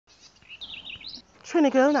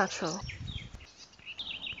TriniGirlNatural.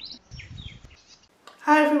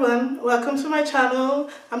 Hi everyone, welcome to my channel.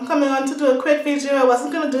 I'm coming on to do a quick video. I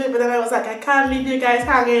wasn't going to do it, but then I was like, I can't leave you guys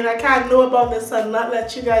hanging. I can't know about this and not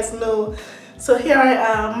let you guys know. So here I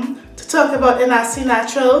am to talk about Inahsi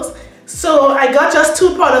Naturals. So I got just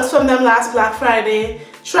 2 products from them last Black Friday.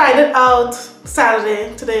 Tried it out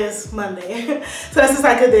Saturday. Today is Monday. So this is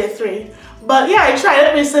like a day 3. But yeah, I tried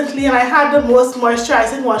it recently and I had the most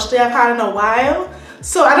moisturizing wash day I've had in a while.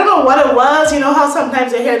 So I don't know what it was. You know how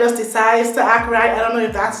sometimes your hair just decides to act right. I don't know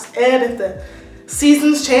if that's it, if the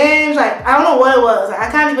seasons change. Like, I don't know what it was. I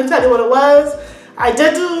can't even tell you what it was. I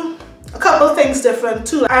did do a couple of things different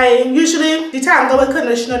too. I usually detangle with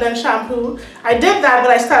conditioner then shampoo. I did that, but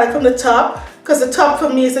I started from the top because the top for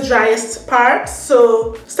me is the driest part.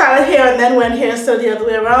 So started here and then went here instead of the other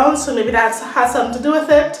way around. So maybe that has something to do with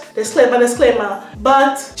it. Disclaimer.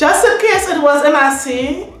 But just in case it was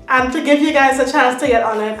Inahsi, and to give you guys a chance to get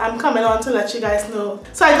on it, I'm coming on to let you guys know.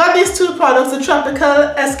 So I got these 2 products, the Tropical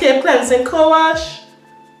Escape Cleansing Co-Wash,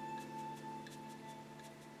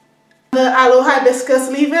 the Aloe Hibiscus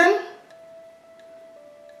Leave-In.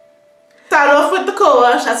 Start off with the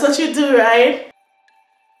co-wash, that's what you do, right?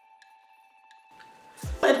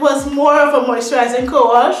 It was more of a moisturizing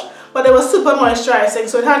co-wash, but it was super moisturizing,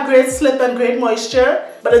 so it had great slip and great moisture,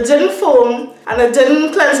 but it didn't foam and it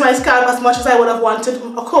didn't cleanse my scalp as much as I would have wanted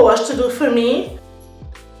a co-wash to do for me.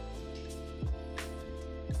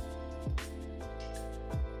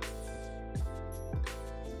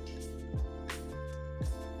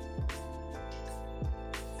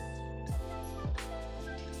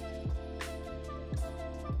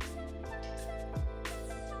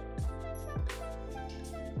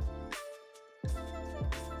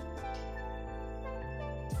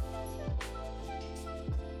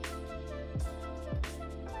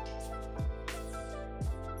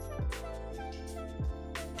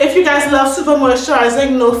 If you guys love super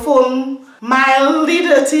moisturizing, no foam, mildly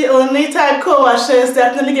dirty only type co-washes,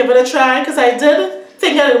 definitely give it a try, because I did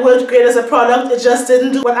think that it worked great as a product. It just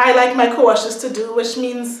didn't do what I like my co-washes to do, which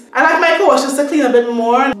means I like my co-washes to clean a bit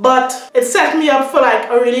more, but it set me up for like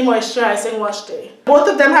a really moisturizing wash day. Both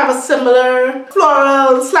of them have a similar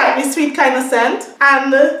floral, slightly sweet kind of scent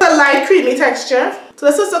and a light creamy texture. So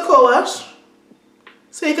this is the co-wash.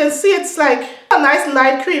 So you can see it's like a nice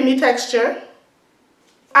light creamy texture.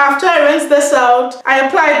 After I rinse this out, I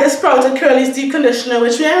applied this Sprouted Curly's Deep Conditioner,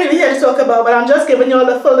 which we ain't really here to talk about, but I'm just giving you all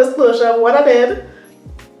the full disclosure of what I did.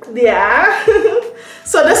 Yeah.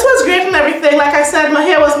 So this was great and everything. Like I said, my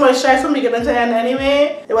hair was moisturized from beginning to end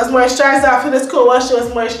anyway. It was moisturized after this co-wash, it was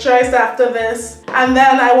moisturized after this. And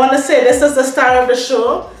then I want to say this is the star of the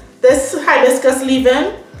show. This Hibiscus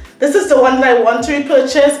Leave-In. This is the one that I want to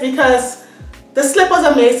repurchase because the slip was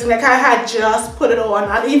amazing. Like, I had just put it on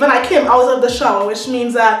and even I came out of the shower, which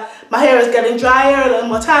means that my hair is getting drier, a little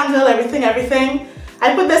more tangled, everything.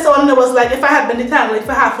 I put this on and it was like if I had been detangling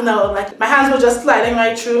for half an hour, like my hands were just sliding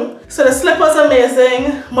right through. So the slip was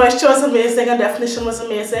amazing, moisture was amazing, and definition was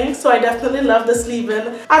amazing. So I definitely love this leave-in.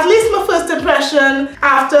 At least my first impression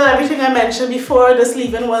after everything I mentioned before, this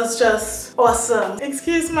leave-in was just awesome.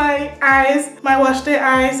 Excuse my eyes, my wash day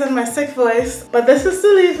eyes and my sick voice, but this is the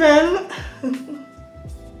leave-in.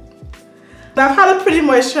 I've had a pretty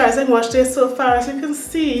moisturizing wash day so far, as you can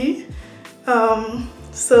see.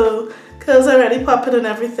 So curls are already popping and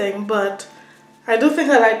everything, but I do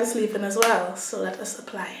think I like this leave-in as well, so let us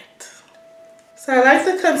apply it. So I like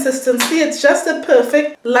the consistency. It's just a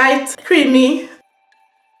perfect light creamy.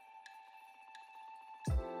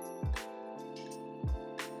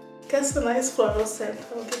 Gets a nice floral scent,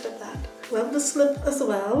 I'll give it that. Love the slip as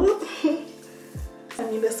well.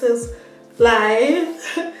 I mean, this is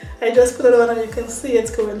live. I just put it on and you can see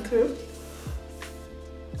it's going through.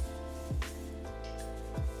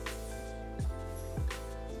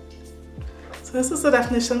 So this is the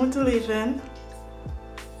definition with the leave-in.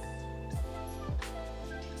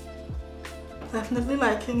 Definitely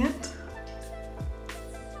liking it.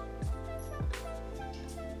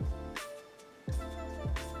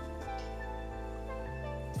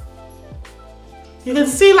 You can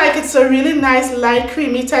see like it's a really nice light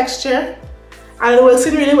creamy texture. And it works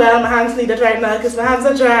in really well. My hands need it right now because my hands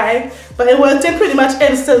are dry. But it worked in pretty much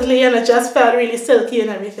instantly and it just felt really silky and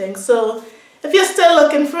everything. So if you're still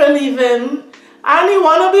looking for a leave-in and you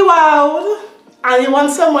want to be wowed and you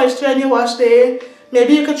want some moisture in your wash day,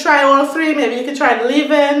 maybe you could try all 3. Maybe you could try the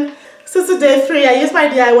leave-in. Since it's day 3, I use my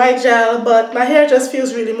DIY gel, but my hair just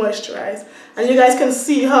feels really moisturized. And you guys can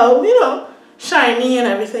see how, you know, shiny and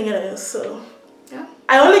everything it is. So yeah.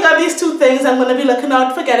 I only got these 2 things. I'm going to be looking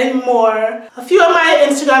out for getting more. A few of my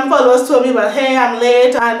Instagram followers told me, well, hey, I'm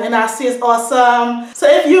late and Inahsi is awesome. So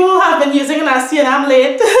if you have been using Inahsi and I'm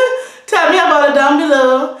late, tell me about it down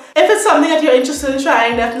below. If it's something that you're interested in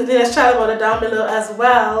trying, definitely let's chat about it down below as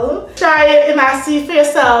well. Try Inahsi for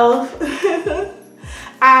yourself.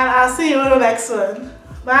 And I'll see you in the next one.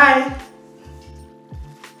 Bye.